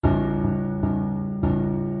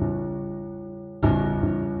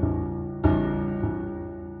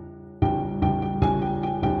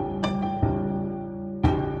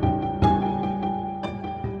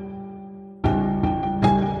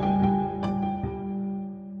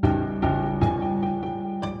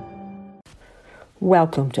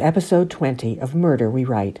Welcome to episode 20 of Murder We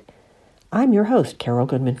Write. I'm your host, Carol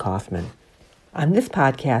Goodman Kaufman. On this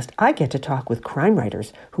podcast, I get to talk with crime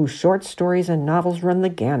writers whose short stories and novels run the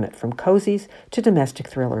gamut from cozies to domestic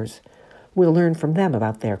thrillers. We'll learn from them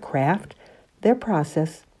about their craft, their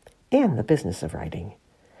process, and the business of writing.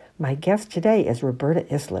 My guest today is Roberta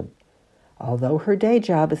Islip. Although her day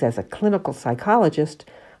job is as a clinical psychologist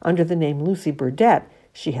under the name Lucy Burdette,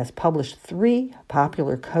 she has published 3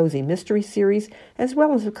 popular cozy mystery series as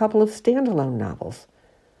well as a couple of standalone novels.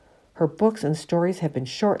 Her books and stories have been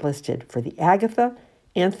shortlisted for the Agatha,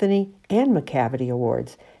 Anthony, and McCavity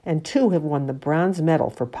Awards, and 2 have won the Bronze Medal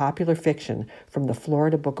for Popular Fiction from the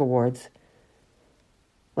Florida Book Awards.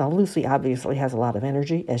 Well, Lucy obviously has a lot of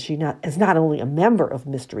energy, as she is not only a member of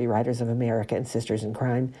Mystery Writers of America and Sisters in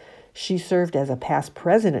Crime, she served as a past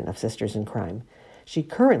president of Sisters in Crime. She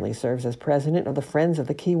currently serves as president of the Friends of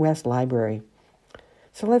the Key West Library.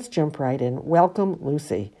 So let's jump right in. Welcome,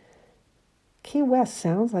 Lucy. Key West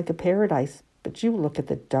sounds like a paradise, but you look at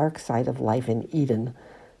the dark side of life in Eden.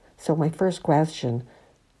 So my first question,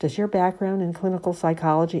 does your background in clinical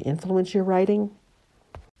psychology influence your writing?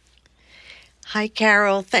 Hi,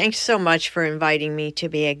 Carol. Thanks so much for inviting me to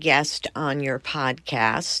be a guest on your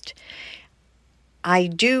podcast. I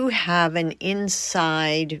do have an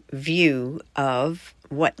inside view of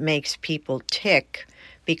what makes people tick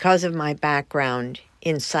because of my background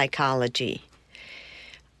in psychology.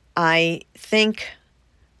 I think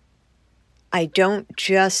I don't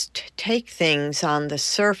just take things on the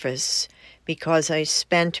surface because I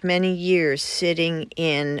spent many years sitting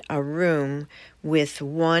in a room with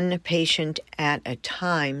one patient at a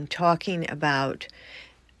time talking about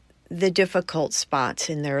the difficult spots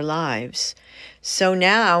in their lives. So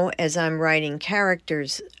now, as I'm writing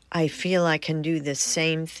characters, I feel I can do the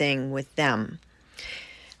same thing with them.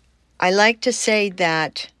 I like to say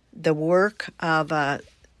that the work of a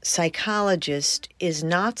psychologist is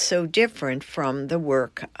not so different from the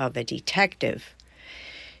work of a detective.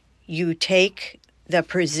 You take the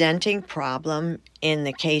presenting problem, in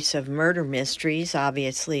the case of murder mysteries,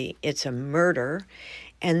 obviously it's a murder,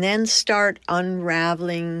 and then start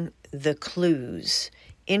unraveling the clues,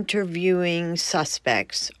 interviewing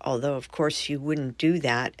suspects, although of course you wouldn't do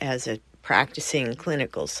that as a practicing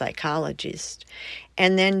clinical psychologist,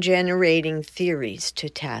 and then generating theories to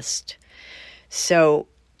test. So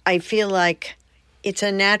I feel like it's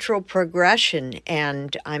a natural progression,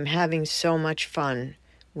 and I'm having so much fun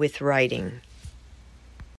with writing.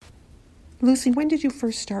 Lucy, when did you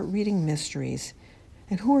first start reading mysteries?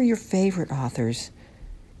 And who are your favorite authors?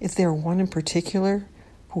 Is there one in particular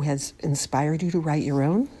who has inspired you to write your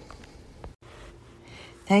own?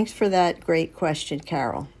 Thanks for that great question,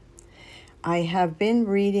 Carol. I have been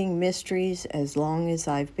reading mysteries as long as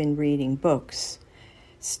I've been reading books,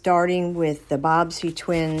 starting with the Bobbsey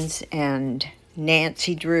twins and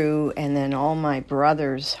Nancy Drew, and then all my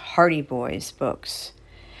brother's Hardy Boys books.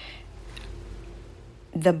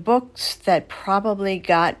 The books that probably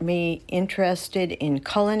got me interested in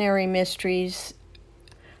culinary mysteries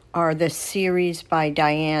are the series by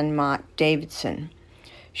Diane Mott Davidson.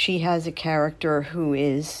 She has a character who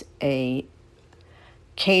is a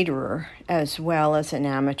caterer as well as an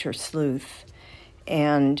amateur sleuth,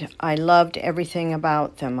 and I loved everything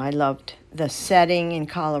about them. I loved the setting in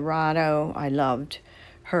Colorado. I loved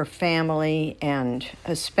her family and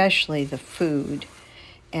especially the food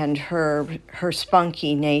and her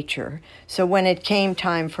spunky nature. So when it came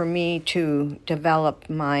time for me to develop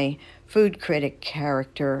my food critic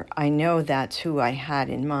character, I know that's who I had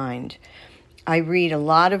in mind. I read a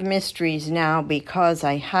lot of mysteries now because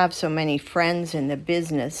I have so many friends in the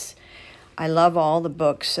business. I love all the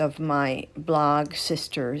books of my blog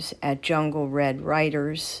sisters at Jungle Red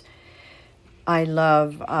Writers. I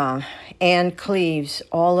love Anne Cleeve's,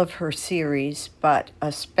 all of her series, but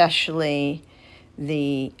especially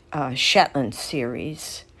the Shetland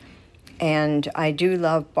series. And I do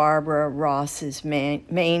love Barbara Ross's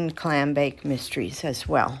Maine clam bake mysteries as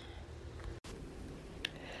well.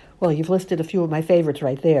 Well, you've listed a few of my favorites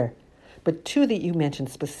right there. But 2 that you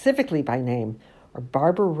mentioned specifically by name are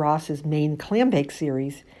Barbara Ross's Maine clam bake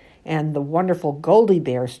series and the wonderful Goldie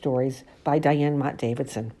Bear stories by Diane Mott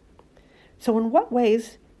Davidson. So in what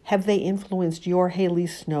ways have they influenced your Haley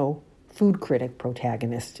Snow food critic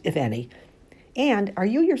protagonist, if any? And are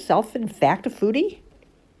you yourself, in fact, a foodie?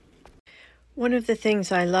 One of the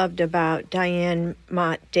things I loved about Diane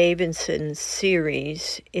Mott Davidson's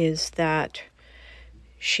series is that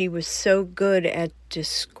she was so good at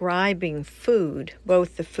describing food,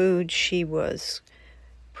 both the food she was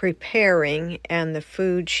preparing and the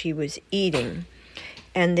food she was eating.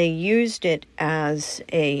 And they used it as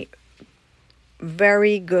a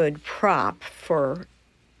very good prop for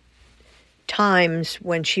times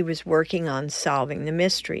when she was working on solving the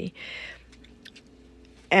mystery.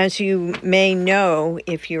 As you may know,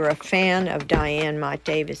 if you're a fan of Diane Mott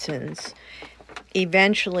Davidson's,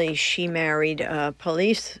 eventually she married a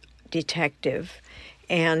police detective,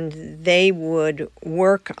 and they would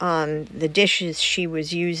work on the dishes she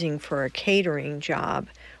was using for a catering job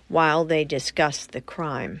while they discussed the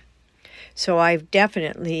crime. So I've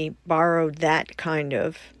definitely borrowed that kind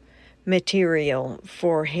of material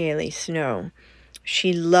for Haley Snow.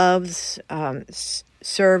 She loves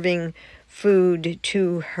serving food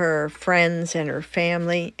to her friends and her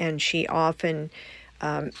family, and she often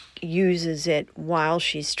uses it while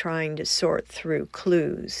she's trying to sort through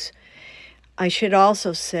clues. I should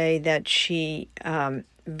also say that she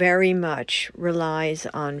very much relies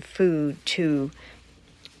on food to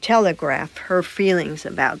telegraph her feelings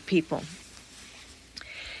about people.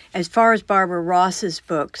 As far as Barbara Ross's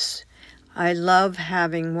books, I love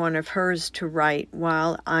having one of hers to write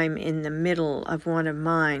while I'm in the middle of one of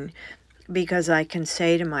mine, because I can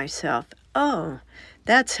say to myself, oh,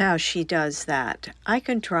 that's how she does that. I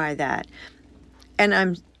can try that. And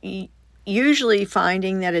I'm usually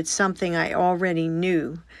finding that it's something I already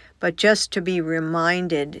knew, but just to be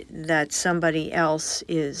reminded that somebody else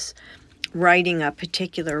is writing a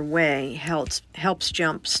particular way helps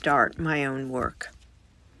jumpstart my own work.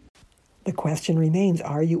 The question remains,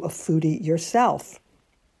 are you a foodie yourself?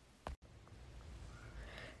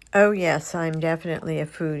 Oh yes, I'm definitely a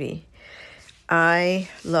foodie. I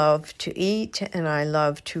love to eat, and I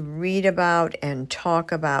love to read about and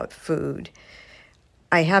talk about food.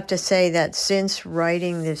 I have to say that since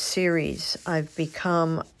writing this series, I've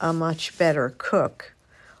become a much better cook.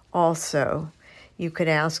 Also, you could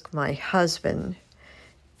ask my husband.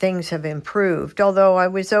 Things have improved. Although I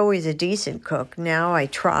was always a decent cook, now I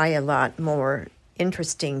try a lot more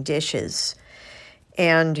interesting dishes.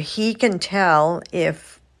 And he can tell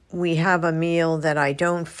if we have a meal that I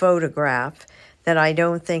don't photograph, that I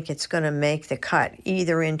don't think it's going to make the cut,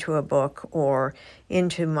 either into a book or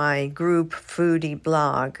into my group foodie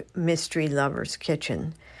blog, Mystery Lover's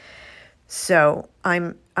Kitchen. So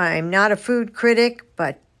I'm not a food critic,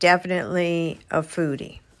 but definitely a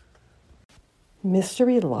foodie.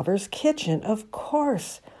 Mystery Lover's Kitchen, of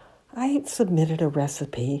course. I submitted a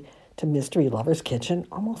recipe to Mystery Lover's Kitchen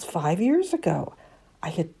almost 5 years ago. I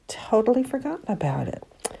had totally forgotten about it.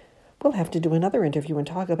 We'll have to do another interview and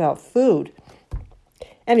talk about food.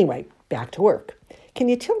 Anyway, back to work. Can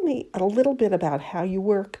you tell me a little bit about how you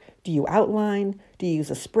work? Do you outline? Do you use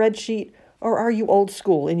a spreadsheet? Or are you old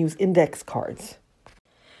school and use index cards?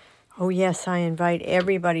 Oh yes, I invite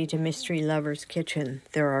everybody to Mystery Lover's Kitchen.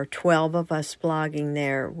 There are 12 of us blogging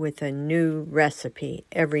there with a new recipe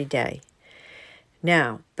every day.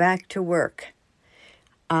 Now, back to work.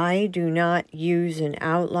 I do not use an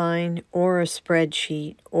outline or a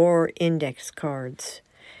spreadsheet or index cards.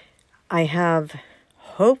 I have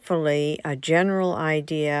hopefully a general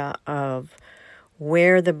idea of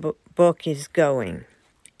where the book is going.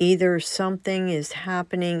 Either something is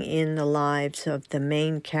happening in the lives of the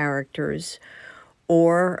main characters,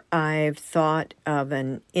 or I've thought of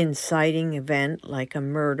an inciting event like a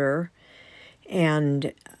murder,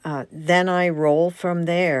 and then I roll from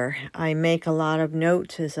there. I make a lot of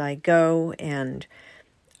notes as I go and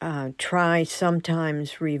try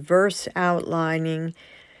sometimes reverse outlining.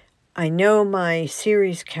 I know my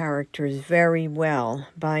series characters very well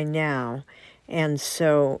by now, and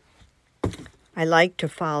so I like to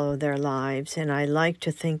follow their lives, and I like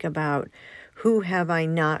to think about who have I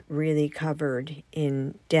not really covered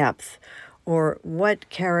in depth, or what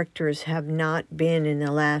characters have not been in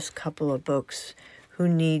the last couple of books who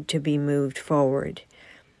need to be moved forward.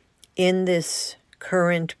 In this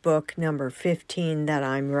current book, number 15, that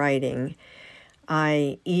I'm writing,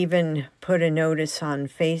 I even put a notice on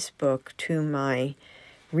Facebook to my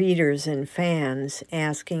readers and fans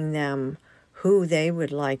asking them who they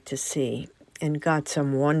would like to see, and got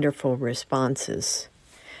some wonderful responses.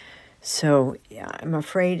 So I'm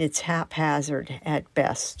afraid it's haphazard at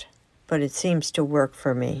best, but it seems to work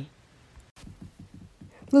for me.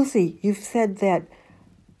 Lucy, you've said that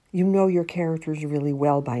you know your characters really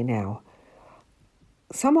well by now.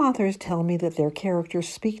 Some authors tell me that their characters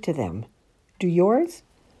speak to them. Do yours?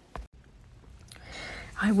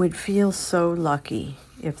 I would feel so lucky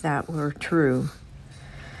if that were true.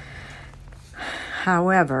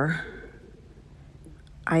 However,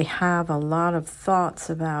 I have a lot of thoughts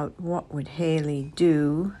about what would Haley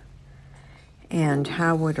do and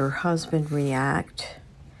how would her husband react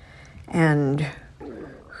and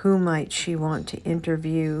who might she want to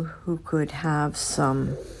interview who could have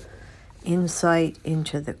some insight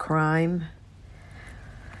into the crime,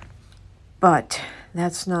 but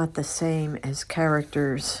that's not the same as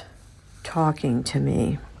characters talking to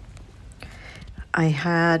me. I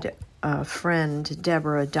had a friend,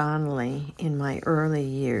 Deborah Donnelly, in my early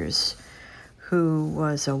years, who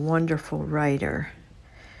was a wonderful writer.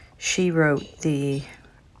 She wrote the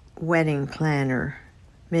Wedding Planner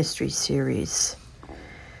mystery series,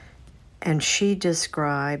 and she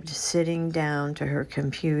described sitting down to her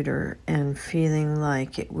computer and feeling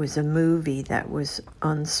like it was a movie that was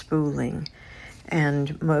unspooling,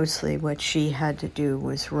 and mostly what she had to do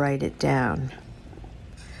was write it down.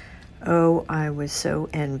 Oh, I was so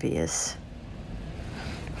envious.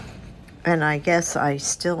 And I guess I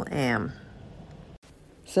still am.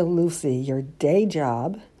 So, Lucy, your day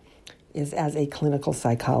job is as a clinical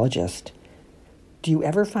psychologist. Do you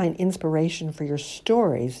ever find inspiration for your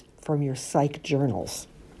stories from your psych journals?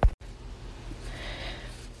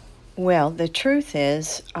 Well, the truth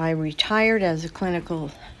is, I retired as a clinical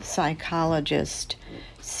psychologist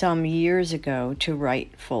some years ago to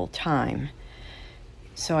write full-time.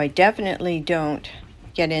 So I definitely don't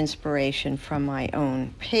get inspiration from my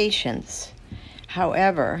own patients.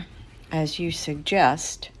 However, as you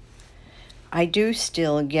suggest, I do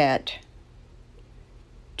still get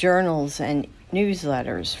journals and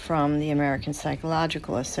newsletters from the American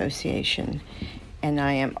Psychological Association, and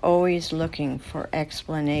I am always looking for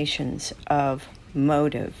explanations of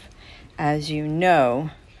motive. As you know,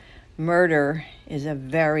 murder is a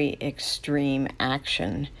very extreme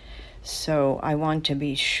action, so I want to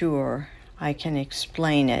be sure I can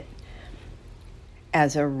explain it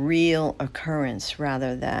as a real occurrence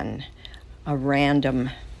rather than a random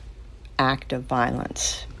act of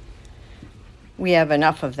violence. We have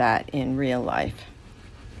enough of that in real life.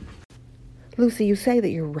 Lucy, you say that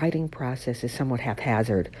your writing process is somewhat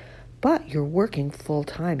haphazard, but you're working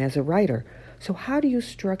full-time as a writer. So how do you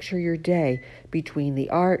structure your day between the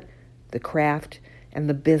art, the craft, and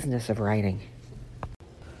the business of writing?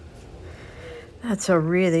 That's a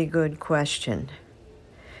really good question.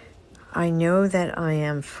 I know that I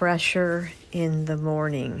am fresher in the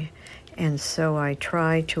morning, and so I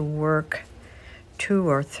try to work 2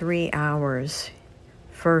 or 3 hours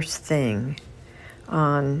first thing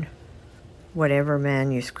on whatever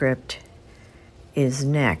manuscript is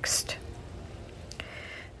next.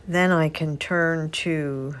 Then I can turn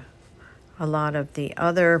to a lot of the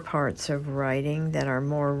other parts of writing that are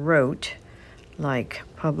more rote, like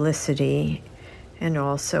publicity and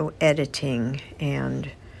also editing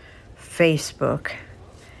and Facebook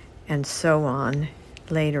and so on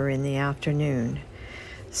later in the afternoon.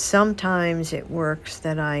 Sometimes it works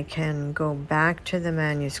that I can go back to the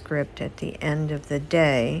manuscript at the end of the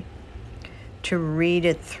day to read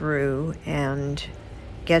it through and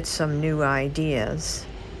get some new ideas.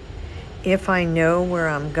 If I know where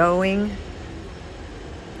I'm going,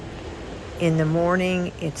 in the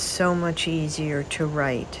morning it's so much easier to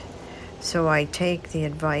write. So I take the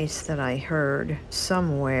advice that I heard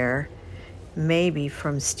somewhere, maybe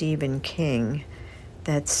from Stephen King,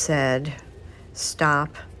 that said,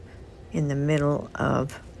 stop in the middle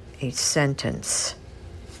of a sentence.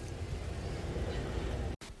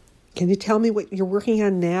 Can you tell me what you're working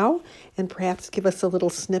on now and perhaps give us a little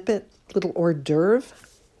snippet, little hors d'oeuvre?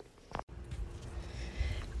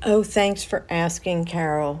 Oh, thanks for asking,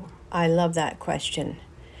 Carol. I love that question.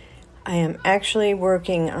 I am actually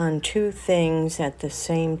working on 2 things at the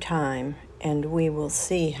same time, and we will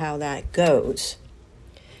see how that goes.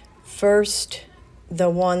 First, the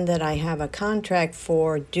one that I have a contract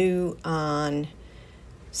for due on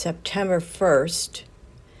September 1st,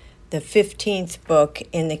 the 15th book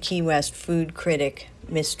in the Key West Food Critic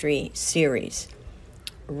mystery series.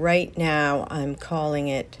 Right now, I'm calling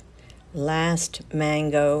it Last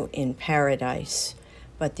Mango in Paradise,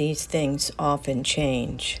 but these things often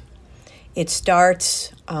change. It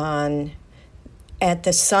starts at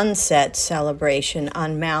the sunset celebration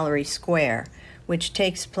on Mallory Square, which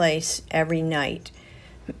takes place every night.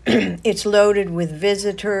 It's loaded with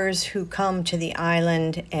visitors who come to the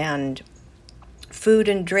island, and food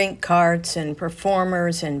and drink carts and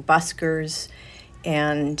performers and buskers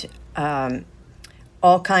and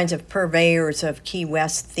all kinds of purveyors of Key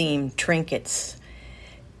West themed trinkets.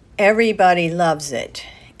 Everybody loves it,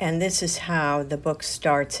 and this is how the book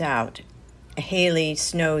starts out. Haley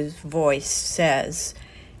Snow's voice says,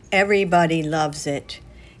 "Everybody loves it,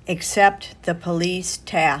 except the police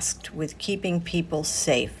tasked with keeping people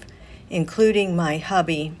safe, including my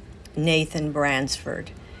hubby, Nathan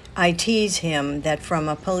Bransford. I tease him that from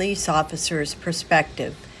a police officer's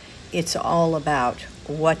perspective, it's all about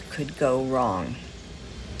what could go wrong."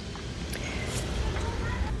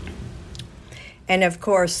 And of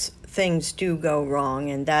course, things do go wrong,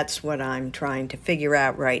 and that's what I'm trying to figure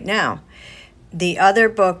out right now. The other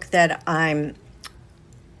book that I'm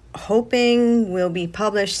hoping will be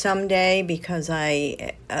published someday, because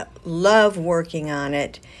I love working on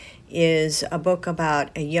it, is a book about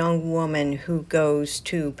a young woman who goes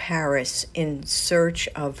to Paris in search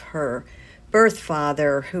of her birth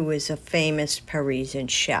father, who is a famous Parisian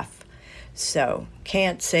chef. So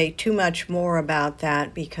can't say too much more about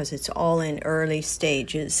that because it's all in early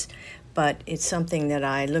stages, but it's something that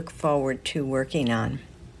I look forward to working on.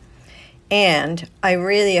 And I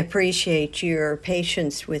really appreciate your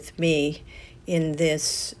patience with me in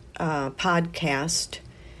this podcast,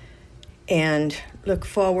 and look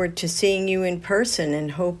forward to seeing you in person,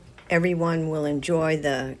 and hope everyone will enjoy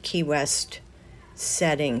the Key West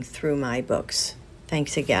setting through my books.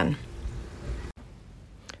 Thanks again.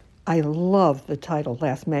 I love the title,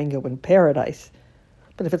 Last Mango in Paradise.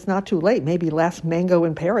 But if it's not too late, maybe Last Mango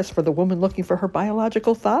in Paris for the woman looking for her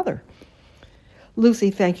biological father.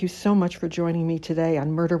 Lucy, thank you so much for joining me today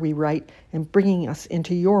on Murder We Write and bringing us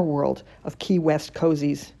into your world of Key West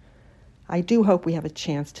cozies. I do hope we have a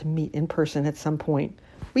chance to meet in person at some point.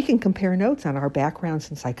 We can compare notes on our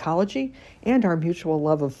backgrounds in psychology and our mutual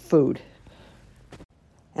love of food.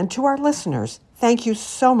 And to our listeners, thank you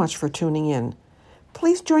so much for tuning in.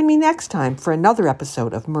 Please join me next time for another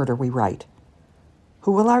episode of Murder We Write.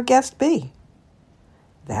 Who will our guest be?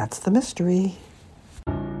 That's the mystery.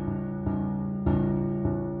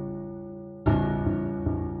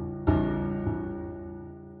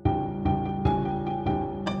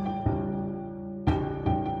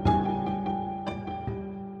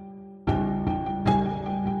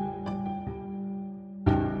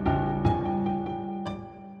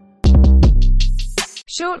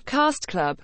 Short Cast Club